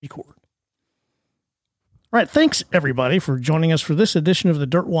Record. All right, thanks everybody for joining us for this edition of the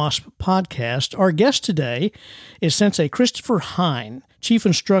Dirt Wasp podcast. Our guest today is Sensei Christopher Hein, Chief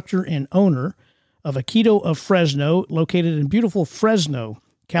Instructor and owner of Aikido of Fresno, located in beautiful Fresno,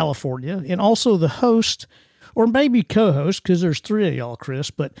 California, and also the host, or maybe co-host, because there's three of y'all, Chris,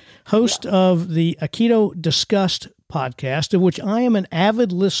 but host of the Aikido Discussed podcast, of which I am an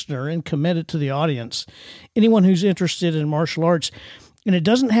avid listener and committed to the audience. Anyone who's interested in martial arts, and it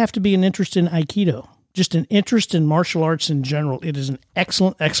doesn't have to be an interest in Aikido, just an interest in martial arts in general. It is an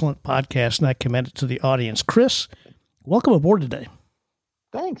excellent, excellent podcast, and I commend it to the audience. Chris, welcome aboard today.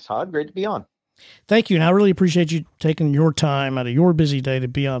 Thanks, Todd. Great to be on. Thank you, and I really appreciate you taking your time out of your busy day to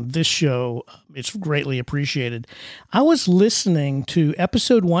be on this show. It's greatly appreciated. I was listening to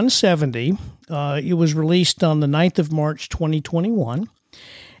episode 170. It was released on the 9th of March, 2021,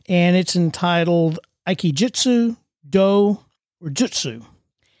 and it's entitled Aikijitsu, Do, or Jutsu.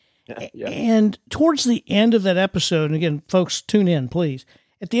 Yeah. And towards the end of that episode, and again, folks, tune in, please.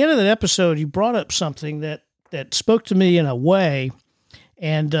 At the end of that episode, you brought up something that spoke to me in a way,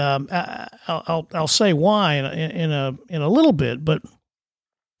 and I'll say why in a little bit. But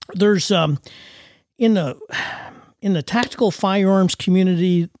there's in the tactical firearms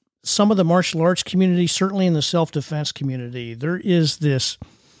community, some of the martial arts community, certainly in the self-defense community, there is this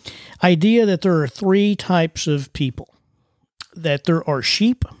idea that there are three types of people. That there are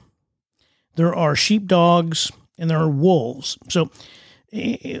sheep, there are sheepdogs, and there are wolves. So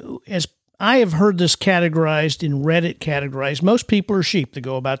as I have heard this categorized in Reddit categorized, most people are sheep. They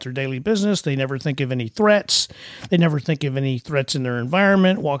go about their daily business. They never think of any threats. They never think of any threats in their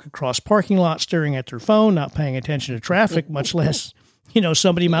environment, walk across parking lots staring at their phone, not paying attention to traffic, much less,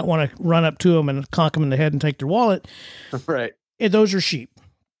 somebody might want to run up to them and conk them in the head and take their wallet. Right. And those are sheep.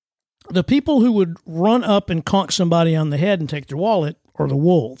 The people who would run up and conk somebody on the head and take their wallet are the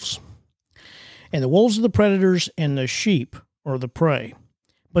wolves. And the wolves are the predators and the sheep are the prey.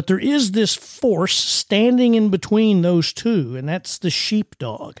 But there is this force standing in between those two, and that's the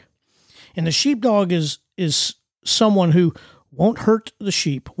sheepdog. And the sheepdog is someone who won't hurt the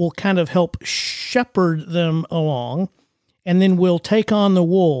sheep, will kind of help shepherd them along, and then will take on the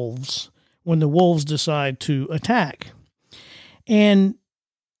wolves when the wolves decide to attack. And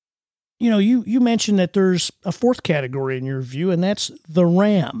you mentioned that there's a fourth category in your view, and that's the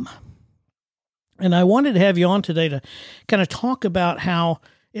ram. And I wanted to have you on today to kind of talk about how,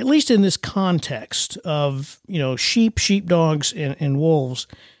 at least in this context of, sheepdogs and wolves,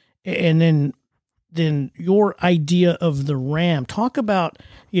 and then your idea of the ram, talk about,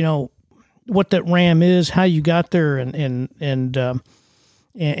 what that ram is, how you got there, and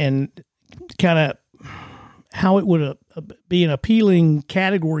kind of how it would be an appealing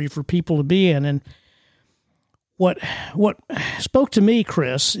category for people to be in. And what spoke to me,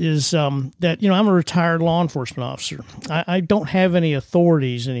 Chris, is that, I'm a retired law enforcement officer. I don't have any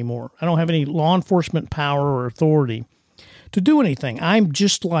authorities anymore. I don't have any law enforcement power or authority to do anything. I'm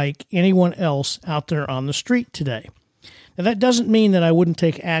just like anyone else out there on the street today. Now, that doesn't mean that I wouldn't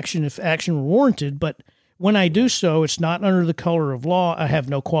take action if action were warranted, but when I do so, it's not under the color of law. I have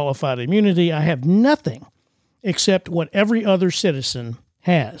no qualified immunity. I have nothing except what every other citizen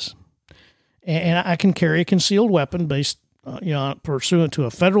has. And I can carry a concealed weapon based, pursuant to a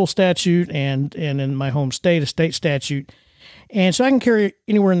federal statute and in my home state, a state statute. And so I can carry it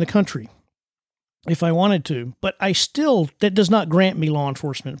anywhere in the country if I wanted to. But that does not grant me law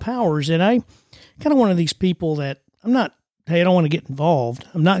enforcement powers. And I kind of one of these people that I don't want to get involved.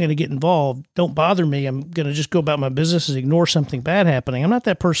 I'm not going to get involved. Don't bother me. I'm going to just go about my business and ignore something bad happening. I'm not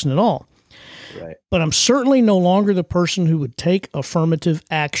that person at all. Right. But I'm certainly no longer the person who would take affirmative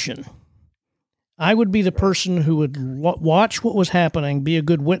action. I would be the person who would watch what was happening, be a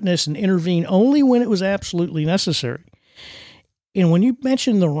good witness, and intervene only when it was absolutely necessary. And when you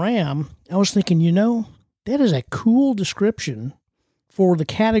mentioned the ram, I was thinking, that is a cool description for the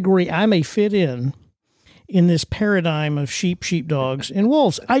category I may fit in this paradigm of sheepdogs, and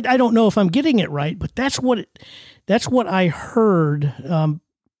wolves. I don't know if I'm getting it right, but that's what I heard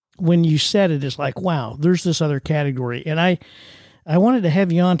when you said it. Is like, wow, there's this other category, and I wanted to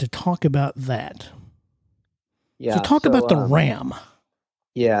have you on to talk about that. Yeah. So talk about the ram.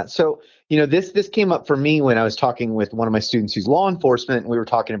 Yeah. So, this came up for me when I was talking with one of my students who's law enforcement, and we were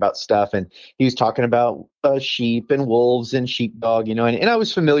talking about stuff, and he was talking about sheep and wolves and sheepdog, and I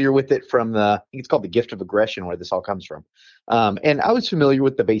was familiar with it from I think it's called The Gift of Aggression, where this all comes from. And I was familiar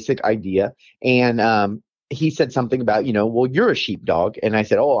with the basic idea. And he said something about, well, you're a sheepdog. And I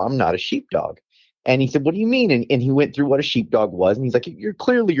said, oh, I'm not a sheepdog. And he said, what do you mean? And he went through what a sheepdog was. And he's like,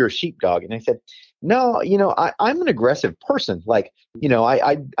 you're a sheepdog. And I said, no, I'm an aggressive person. Like,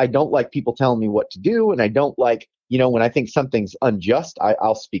 I don't like people telling me what to do. And I don't like, when I think something's unjust,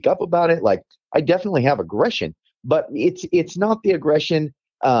 I'll speak up about it. Like, I definitely have aggression, but it's not the aggression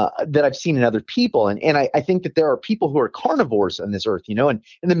that I've seen in other people. And I think that there are people who are carnivores on this earth, and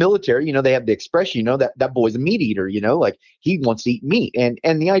in the military, they have the expression, that boy's a meat eater, like he wants to eat meat.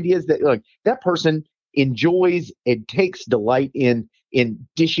 And the idea is that like that person enjoys and takes delight in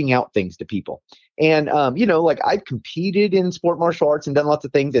dishing out things to people. And, like I've competed in sport martial arts and done lots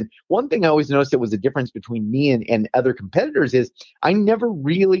of things. And one thing I always noticed that was a difference between me and other competitors is I never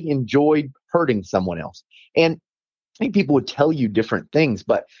really enjoyed hurting someone else. And I think people would tell you different things,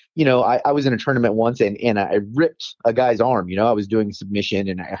 but I was in a tournament once and I ripped a guy's arm. I was doing submission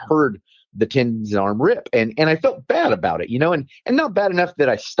and I heard the tendon's arm rip, and I felt bad about it, and not bad enough that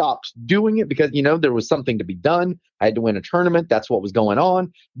I stopped doing it because there was something to be done. I had to win a tournament. That's what was going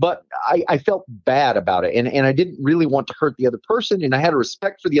on, but I felt bad about it, and I didn't really want to hurt the other person, and I had a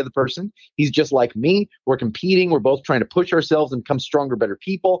respect for the other person. He's just like me. We're competing. We're both trying to push ourselves and become stronger, better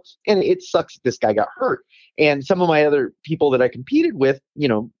people, and it sucks that this guy got hurt. And some of my other people that I competed with,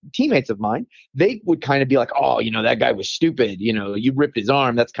 teammates of mine, they would kind of be like, oh, that guy was stupid. You ripped his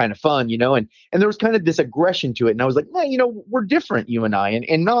arm. That's kind of fun, and there was kind of this aggression to it. And I was like, no, we're different, you and I,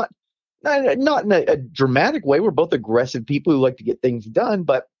 and not in a dramatic way. We're both aggressive people who like to get things done,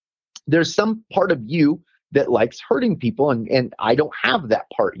 but there's some part of you that likes hurting people, and I don't have that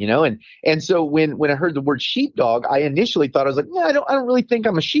part, and so when I heard the word sheepdog, I initially thought, I was like, yeah, I don't really think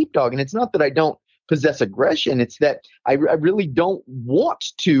I'm a sheepdog. And it's not that I don't possess aggression. It's that I really don't want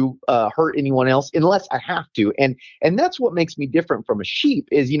to hurt anyone else unless I have to. And that's what makes me different from a sheep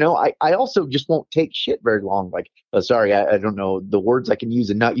is, I also just won't take shit very long. Like, sorry, I don't know the words I can use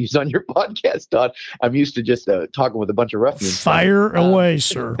and not use on your podcast, Todd. I'm used to just talking with a bunch of ruffians. Fire away,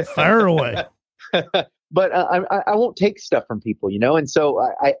 sir. Fire away. But I won't take stuff from people, and so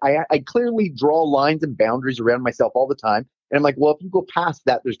I clearly draw lines and boundaries around myself all the time. And I'm like, well, if you go past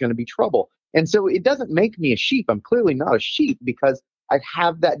that, there's going to be trouble. And so it doesn't make me a sheep. I'm clearly not a sheep because I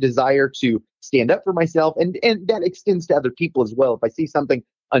have that desire to stand up for myself. And that extends to other people as well. If I see something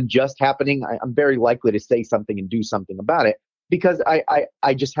unjust happening, I'm very likely to say something and do something about it because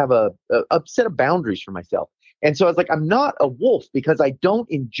I just have a set of boundaries for myself. And so I was like, I'm not a wolf because I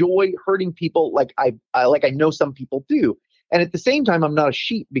don't enjoy hurting people like I know some people do. And at the same time, I'm not a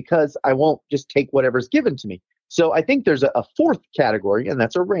sheep because I won't just take whatever's given to me. So I think there's a fourth category, and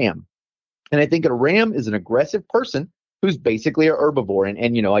that's a ram. And I think a ram is an aggressive person who's basically a herbivore.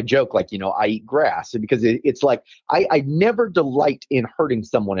 And I joke like, I eat grass because it's like I never delight in hurting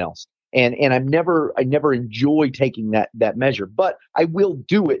someone else. And I never enjoy taking that measure, but I will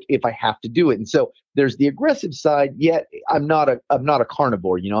do it if I have to do it. And so there's the aggressive side, yet I'm not a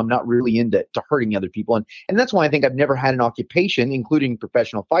carnivore, I'm not really into hurting other people. And that's why I think I've never had an occupation, including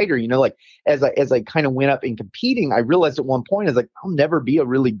professional fighter, like as I kind of went up in competing, I realized at one point, I was like, I'll never be a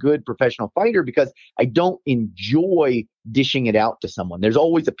really good professional fighter because I don't enjoy dishing it out to someone. There's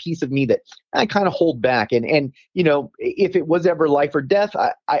always a piece of me that I kind of hold back. And if it was ever life or death,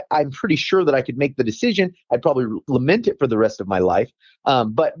 I'm pretty sure that I could make the decision. I'd probably lament it for the rest of my life.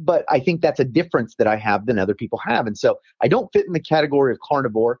 But I think that's a difference that I have than other people have. And so I don't fit in the category of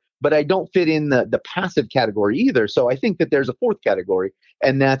carnivore, but I don't fit in the passive category either. So I think that there's a fourth category,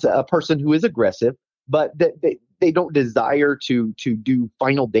 and that's a person who is aggressive, but that they don't desire to do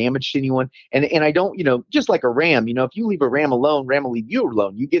final damage to anyone. And I don't, just like a ram, if you leave a ram alone, ram will leave you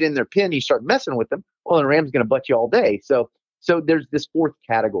alone. You get in their pen, you start messing with them, well, the ram's going to butt you all day. So there's this fourth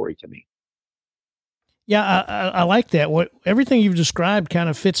category to me. Yeah, I like that. Everything you've described kind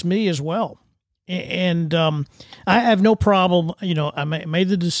of fits me as well. And I have no problem. I made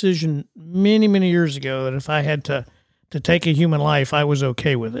the decision many, many years ago that if I had to take a human life, I was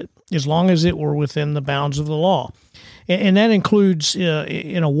okay with it, as long as it were within the bounds of the law. And that includes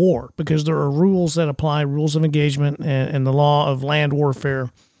in a war, because there are rules that apply, rules of engagement and the law of land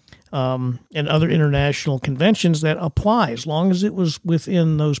warfare and other international conventions that apply. As long as it was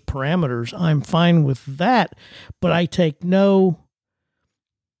within those parameters, I'm fine with that. But I take no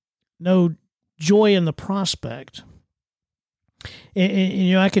joy in the prospect.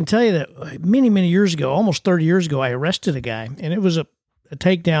 And I can tell you that many, many years ago, almost 30 years ago, I arrested a guy, and it was a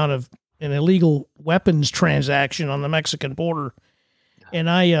takedown of an illegal weapons transaction on the Mexican border.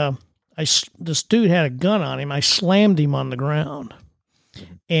 And this dude had a gun on him. I slammed him on the ground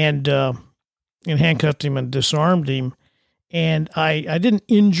and handcuffed him and disarmed him. And I didn't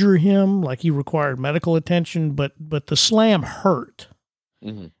injure him like he required medical attention, but the slam hurt.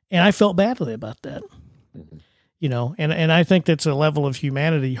 Mm-hmm. And I felt badly about that, and I think that's a level of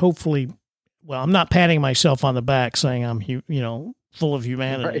humanity. Hopefully, well, I'm not patting myself on the back saying I'm, full of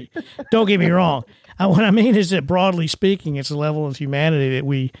humanity. Right. Don't get me wrong. What I mean is that broadly speaking, it's a level of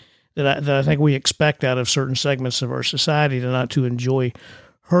humanity that I think we expect out of certain segments of our society, to not to enjoy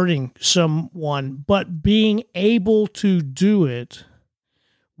hurting someone, but being able to do it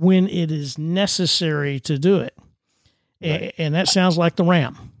when it is necessary to do it. Right. And that sounds like the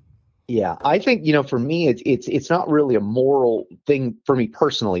Ram. Yeah, I think, for me, it's not really a moral thing for me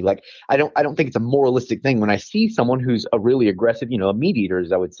personally. Like, I don't think it's a moralistic thing when I see someone who's a really aggressive, a meat eater,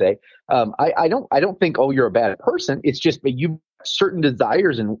 as I would say. I don't think, oh, you're a bad person. It's just that you have certain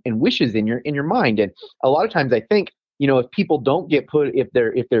desires and wishes in your mind. And a lot of times I think, if people don't get put, if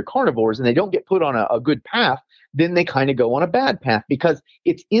they're carnivores and they don't get put on a good path, then they kind of go on a bad path, because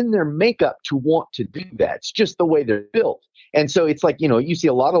it's in their makeup to want to do that. It's just the way they're built. And so it's like, you see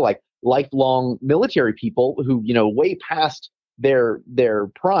a lot of like lifelong military people who, way past their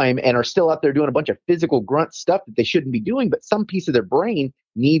prime and are still out there doing a bunch of physical grunt stuff that they shouldn't be doing, but some piece of their brain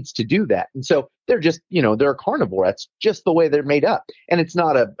needs to do that. And so they're just, they're a carnivore. That's just the way they're made up. And it's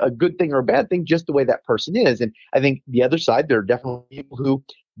not a good thing or a bad thing, just the way that person is. And I think the other side, there are definitely people who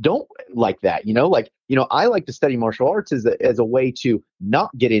don't like that, I like to study martial arts as a way to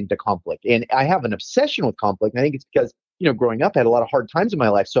not get into conflict. And I have an obsession with conflict. And I think it's because, growing up, I had a lot of hard times in my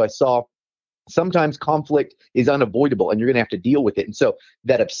life. So I saw sometimes conflict is unavoidable and you're going to have to deal with it. And so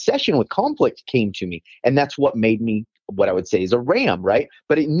that obsession with conflict came to me. And that's what made me what I would say is a Ram, right?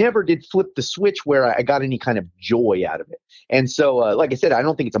 But it never did flip the switch where I got any kind of joy out of it. And so, like I said, I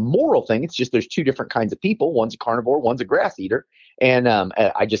don't think it's a moral thing. It's just there's two different kinds of people. One's a carnivore, one's a grass eater. And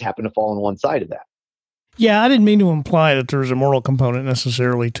I just happen to fall on one side of that. Yeah, I didn't mean to imply that there's a moral component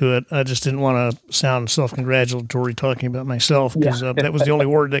necessarily to it. I just didn't want to sound self-congratulatory talking about myself, because that was the only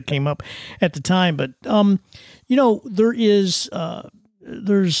word that came up at the time. But, there's,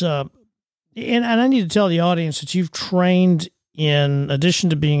 and I need to tell the audience that you've trained, in addition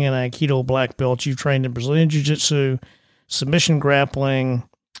to being an Aikido black belt, you've trained in Brazilian Jiu-Jitsu, submission grappling,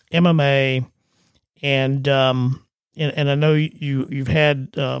 MMA, and I know you've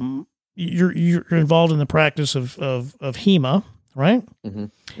had, you're involved in the practice of HEMA, right? Mm-hmm.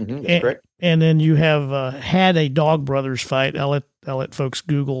 Mm-hmm. That's correct. And then you have had a Dog Brothers fight. I'll let folks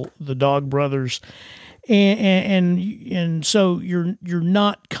Google the Dog Brothers, and so you're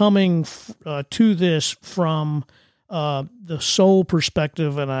not coming to this from the sole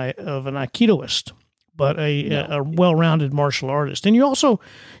perspective of an Aikidoist, but a well-rounded martial artist. And you also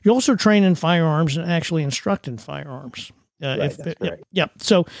train in firearms and actually instruct in firearms. Right, that's correct. Yeah.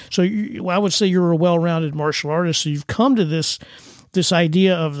 So I would say you're a well-rounded martial artist. So you've come to this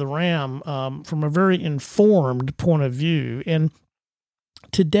idea of the Ram from a very informed point of view. And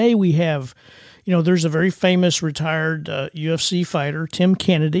today we have, there's a very famous retired UFC fighter, Tim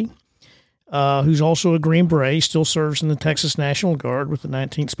Kennedy, who's also a Green Beret, still serves in the Texas National Guard with the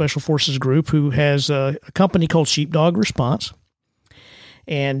 19th Special Forces Group, who has a company called Sheepdog Response.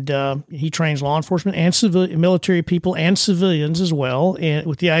 And he trains law enforcement and military people and civilians as well, and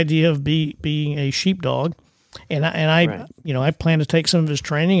with the idea of being a sheepdog. And I right. I plan to take some of his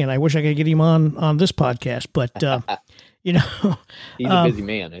training, and I wish I could get him on this podcast. But he's a busy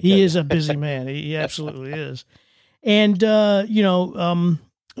man. He is a busy man. He absolutely is. And but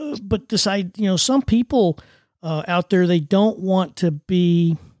this some people out there, they don't want to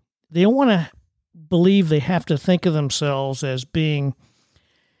believe they have to think of themselves as being,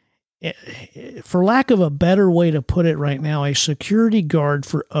 for lack of a better way to put it right now, a security guard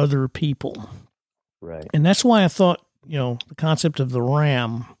for other people. Right. And that's why I thought, the concept of the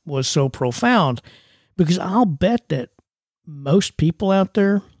Ram was so profound, because I'll bet that most people out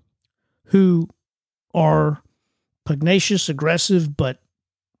there who are pugnacious, aggressive, but,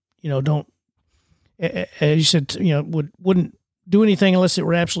 don't, as you said, wouldn't do anything unless it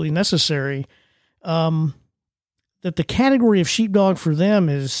were absolutely necessary, that the category of sheepdog for them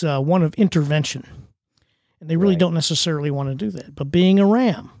is one of intervention. And they really don't necessarily want to do that. But being a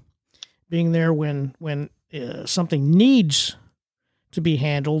Ram, being there when something needs to be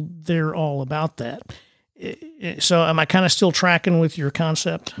handled, they're all about that. So am I kind of still tracking with your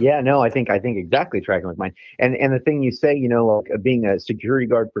concept? Yeah, no, I think exactly tracking with mine. And the thing you say, like being a security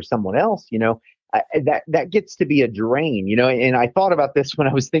guard for someone else, that gets to be a drain, and I thought about this when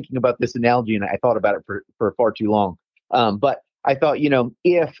I was thinking about this analogy, and I thought about it for far too long. But I thought,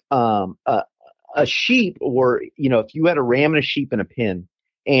 if a sheep were, if you had a ram and a sheep in a pen,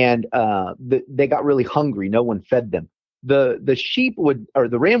 and they got really hungry, no one fed them, the sheep would, or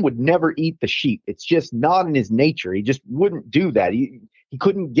the ram would never eat the sheep. It's just not in his nature. He just wouldn't do that. he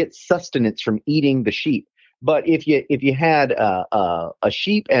couldn't get sustenance from eating the sheep. But if you had a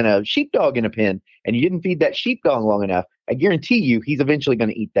sheep and a sheepdog in a pen, and you didn't feed that sheepdog long enough, I guarantee you he's eventually going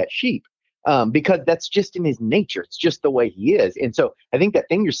to eat that sheep, because that's just in his nature. It's just the way he is. And so I think that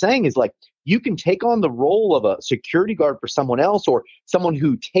thing you're saying is like, you can take on the role of a security guard for someone else, or someone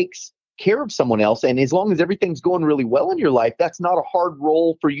who takes care of someone else. And as long as everything's going really well in your life, that's not a hard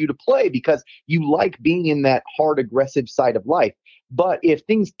role for you to play, because you like being in that hard, aggressive side of life. But if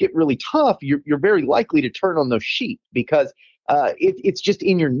things get really tough, you're very likely to turn on those sheep, because it's just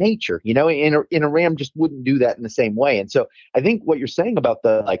in your nature, and a ram just wouldn't do that in the same way. And so I think what you're saying about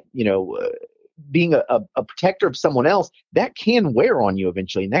the, like, being a protector of someone else, that can wear on you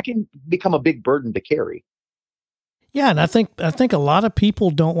eventually, and that can become a big burden to carry. Yeah, and I think a lot of people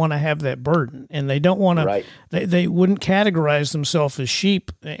don't want to have that burden, and they don't want to. Right. They wouldn't categorize themselves as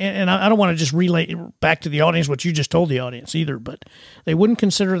sheep, and I don't want to just relay back to the audience what you just told the audience either. But they wouldn't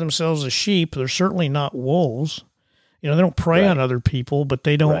consider themselves as sheep. They're certainly not wolves. They don't prey on other people, but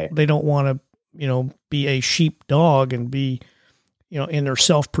they don't. Right. They don't want to be a sheep dog and be in their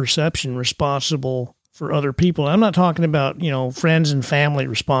self-perception responsible for other people. I'm not talking about, friends and family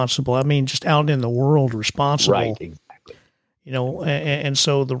responsible. I mean, just out in the world responsible. Right, exactly. And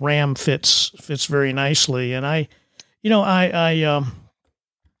so the ram fits very nicely. And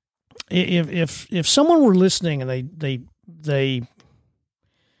if someone were listening and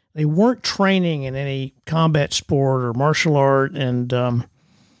they weren't training in any combat sport or martial art, and I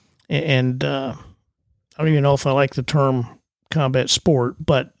don't even know if I like the term combat sport,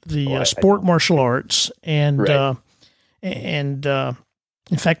 but the sport martial arts, and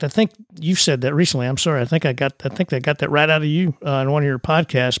in fact, I think you said that recently. I'm sorry, I think I got that right out of you in one of your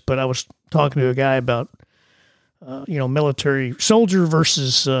podcasts. But I was talking to a guy about military soldier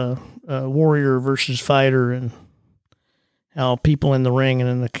versus warrior versus fighter, and how people in the ring and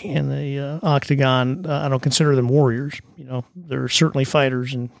in the octagon, I don't consider them warriors. They're certainly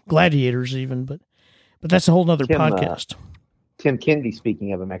fighters and gladiators even, but that's a whole nother podcast. Tim Kennedy,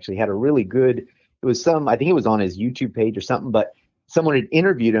 speaking of him, actually had a really good, I think it was on his YouTube page or something, but someone had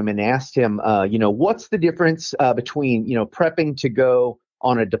interviewed him and asked him, what's the difference between, prepping to go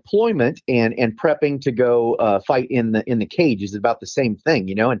on a deployment and prepping to go fight in the cage? Is it about the same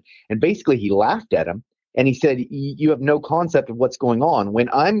thing, and basically he laughed at him. And he said, you have no concept of what's going on. When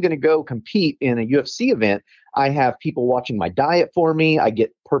I'm going to go compete in a UFC event, I have people watching my diet for me. I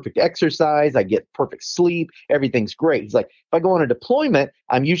get perfect exercise. I get perfect sleep. Everything's great. He's like, if I go on a deployment,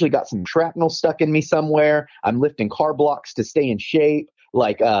 I'm usually got some shrapnel stuck in me somewhere. I'm lifting car blocks to stay in shape.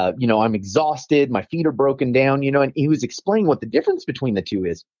 Like, I'm exhausted. My feet are broken down, and he was explaining what the difference between the two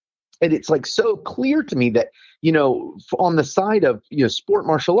is. And it's like so clear to me that, on the side of, sport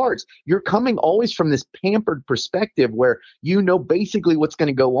martial arts, you're coming always from this pampered perspective where basically what's going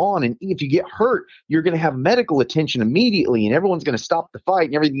to go on. And if you get hurt, you're going to have medical attention immediately, and everyone's going to stop the fight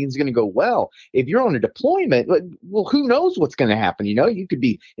and everything's going to go well. If you're on a deployment, well, who knows what's going to happen? You could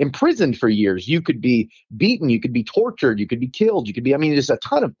be imprisoned for years. You could be beaten. You could be tortured. You could be killed. You could be, there's a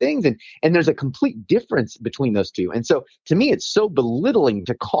ton of things. And there's a complete difference between those two. And so to me, it's so belittling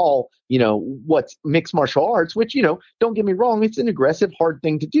to call, what's mixed martial arts, which, don't get me wrong, it's an aggressive, hard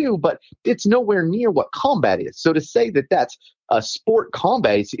thing to do, but it's nowhere near what combat is. So to say that that's a sport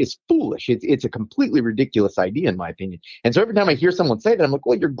combat is foolish. It's a completely ridiculous idea, in my opinion. And so every time I hear someone say that, I'm like,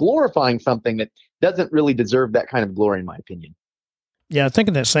 well, you're glorifying something that doesn't really deserve that kind of glory, in my opinion. Yeah, I think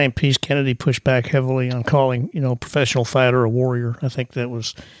in that same piece, Kennedy pushed back heavily on calling, professional fighter a warrior. I think that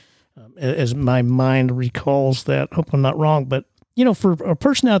was, as my mind recalls that, I hope I'm not wrong, but for a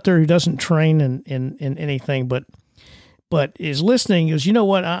person out there who doesn't train in anything, but is listening, goes, you know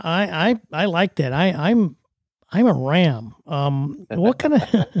what, I like that. I'm a ram. What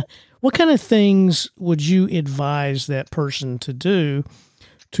kind of things would you advise that person to do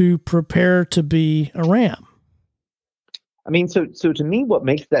to prepare to be a ram? So to me, what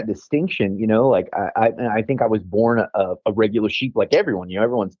makes that distinction, I think I was born a regular sheep like everyone.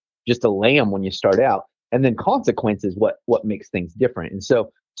 Everyone's just a lamb when you start out. And then consequence is what makes things different. And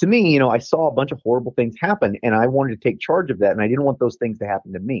so to me, I saw a bunch of horrible things happen, and I wanted to take charge of that. And I didn't want those things to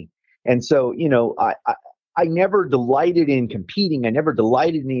happen to me. And so, I never delighted in competing. I never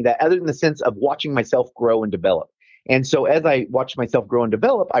delighted in any of that, other than the sense of watching myself grow and develop. And so as I watched myself grow and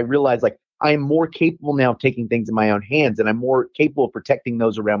develop, I realized, like, I am more capable now of taking things in my own hands, and I'm more capable of protecting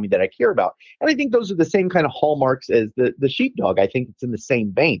those around me that I care about. And I think those are the same kind of hallmarks as the sheepdog. I think it's in the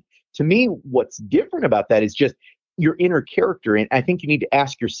same vein. To me, what's different about that is just your inner character. And I think you need to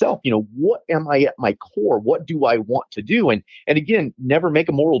ask yourself, what am I at my core? What do I want to do? And again, never make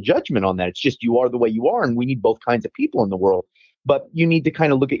a moral judgment on that. It's just, you are the way you are. And we need both kinds of people in the world. but you need to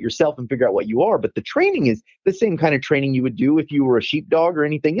kind of look at yourself and figure out what you are. But the training is the same kind of training you would do if you were a sheepdog or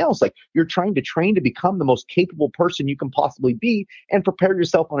anything else. Like, you're trying to train to become the most capable person you can possibly be and prepare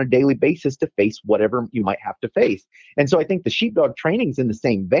yourself on a daily basis to face whatever you might have to face. And so I think the sheepdog training is in the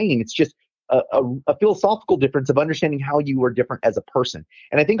same vein. It's just a philosophical difference of understanding how you are different as a person.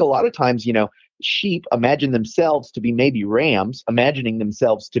 And I think a lot of times, sheep imagine themselves to be maybe rams, imagining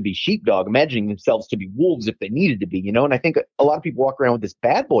themselves to be sheepdog, imagining themselves to be wolves if they needed to be, and I think a lot of people walk around with this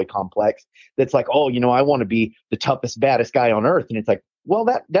bad boy complex that's like, oh, I want to be the toughest, baddest guy on earth. And it's like, well,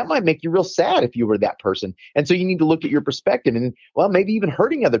 that might make you real sad if you were that person. And so you need to look at your perspective. And well, maybe even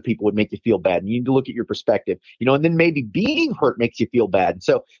hurting other people would make you feel bad. And you need to look at your perspective, and then maybe being hurt makes you feel bad. And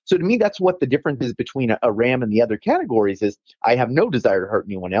so to me, that's what the difference is between a ram and the other categories is I have no desire to hurt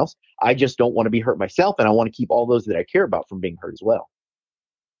anyone else. I just don't want to be hurt myself. And I want to keep all those that I care about from being hurt as well.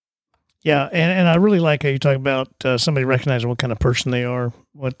 Yeah. And I really like how you talk about somebody recognizing what kind of person they are,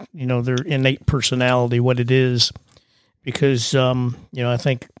 what, their innate personality, what it is. Because, I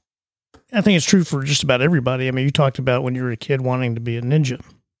think it's true for just about everybody. I mean, you talked about when you were a kid wanting to be a ninja.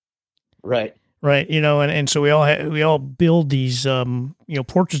 Right. Right. And so we all build these,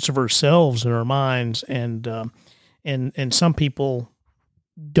 portraits of ourselves in our minds. And some people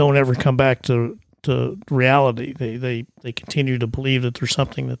don't ever come back to reality. They continue to believe that there's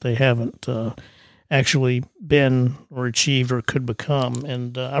something that they haven't, actually been or achieved or could become.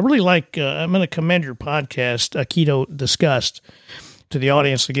 And I really like, I'm going to commend your podcast, Aikido Discussed, to the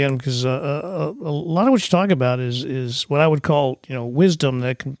audience again, because a lot of what you talk about is what I would call, wisdom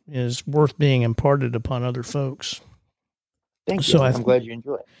that is worth being imparted upon other folks. Thank you. So I'm glad you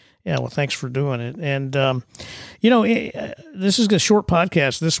enjoy it. Yeah, well, thanks for doing it. And, this is a short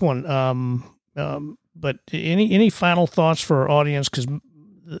podcast, this one. But any final thoughts for our audience? Because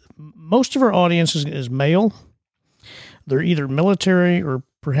most of our audience is male. They're either military or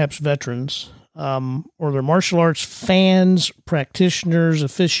perhaps veterans, or they're martial arts fans, practitioners,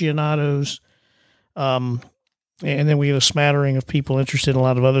 aficionados. And then we get a smattering of people interested in a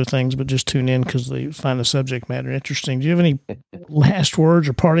lot of other things, but just tune in because they find the subject matter interesting. Do you have any last words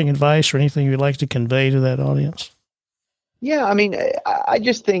or parting advice or anything you'd like to convey to that audience? Yeah, I mean, I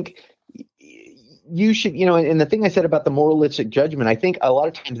just think you should, and the thing I said about the moralistic judgment, I think a lot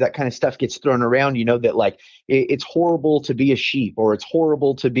of times that kind of stuff gets thrown around, that like it's horrible to be a sheep, or it's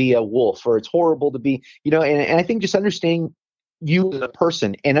horrible to be a wolf, or it's horrible to be, and I think just understanding you as a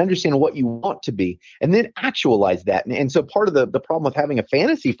person and understand what you want to be and then actualize that. And so part of the problem with having a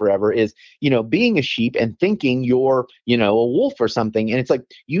fantasy forever is, being a sheep and thinking you're, a wolf or something. And it's like,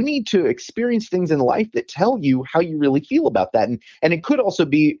 you need to experience things in life that tell you how you really feel about that. And it could also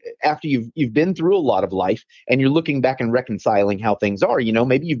be after you've been through a lot of life and you're looking back and reconciling how things are,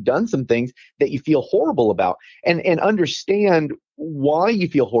 maybe you've done some things that you feel horrible about and understand why you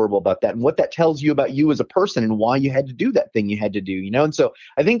feel horrible about that and what that tells you about you as a person and why you had to do that thing you had to do, And so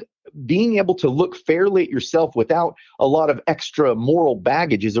I think being able to look fairly at yourself without a lot of extra moral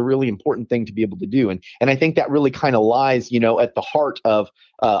baggage is a really important thing to be able to do. And I think that really kind of lies, at the heart of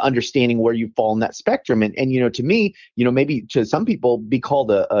understanding where you fall in that spectrum. And to me, maybe to some people be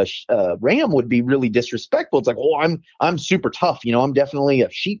called a ram would be really disrespectful. It's like, oh, I'm super tough. I'm definitely a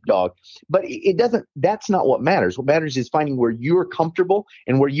sheepdog. But it doesn't, that's not what matters. What matters is finding where you're comfortable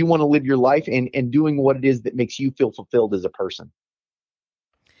and where you want to live your life and doing what it is that makes you feel fulfilled as a person.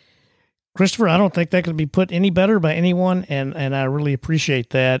 Christopher, I don't think that could be put any better by anyone, and I really appreciate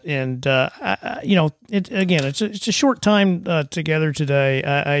that. And it's a short time together today.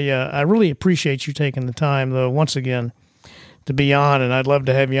 I really appreciate you taking the time, though, once again, to be on, and I'd love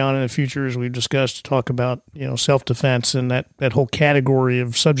to have you on in the future, as we've discussed, to talk about self-defense and that whole category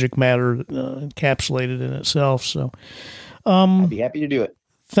of subject matter encapsulated in itself. So, I'd be happy to do it.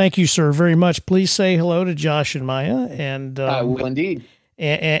 Thank you, sir, very much. Please say hello to Josh and Maya, and I will indeed.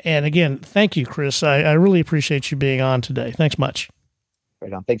 And again, thank you, Chris. I really appreciate you being on today. Thanks much.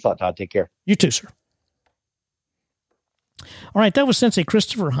 Right on. Thanks a lot, Todd. Take care. You too, sir. All right, that was Sensei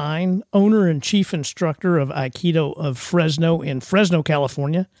Christopher Hein, owner and chief instructor of Aikido of Fresno in Fresno,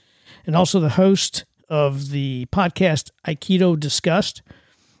 California, and also the host of the podcast Aikido Discussed.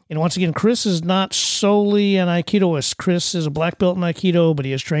 And once again, Chris is not solely an Aikidoist. Chris is a black belt in Aikido, but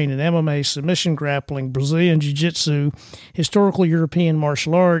he has trained in MMA, submission grappling, Brazilian Jiu-Jitsu, historical European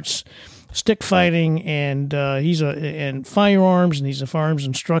martial arts, stick fighting, and and firearms, and he's a firearms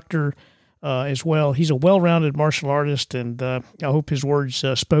instructor as well. He's a well-rounded martial artist, and I hope his words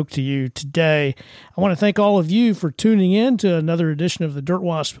spoke to you today. I want to thank all of you for tuning in to another edition of the Dirt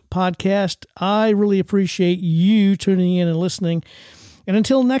Wasp podcast. I really appreciate you tuning in and listening. And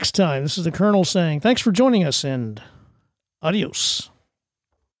until next time, this is the Colonel saying, thanks for joining us, and Adios.